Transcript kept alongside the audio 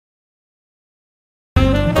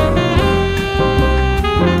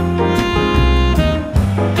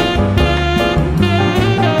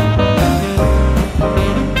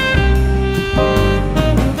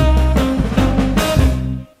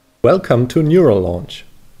Welcome to Neurolounge.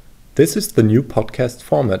 This is the new podcast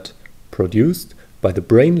format produced by the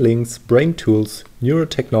BrainLinks Brain Tools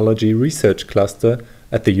Neurotechnology Research Cluster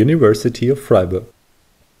at the University of Freiburg.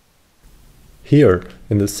 Here,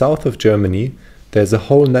 in the south of Germany, there's a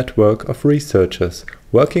whole network of researchers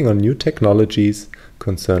working on new technologies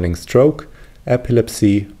concerning stroke,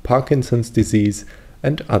 epilepsy, Parkinson's disease,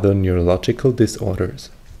 and other neurological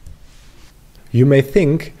disorders. You may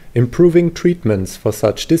think improving treatments for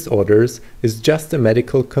such disorders is just a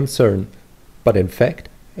medical concern, but in fact,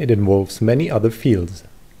 it involves many other fields.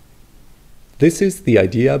 This is the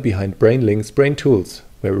idea behind BrainLinks Brain Tools,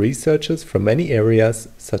 where researchers from many areas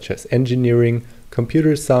such as engineering,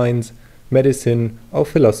 computer science, medicine or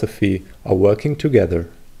philosophy are working together.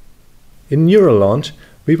 In Neurolounge,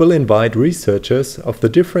 we will invite researchers of the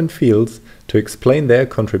different fields to explain their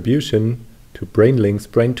contribution to BrainLinks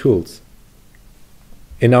Brain Tools.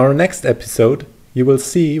 In our next episode, you will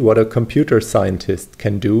see what a computer scientist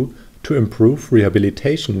can do to improve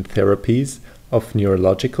rehabilitation therapies of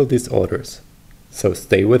neurological disorders. So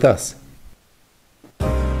stay with us.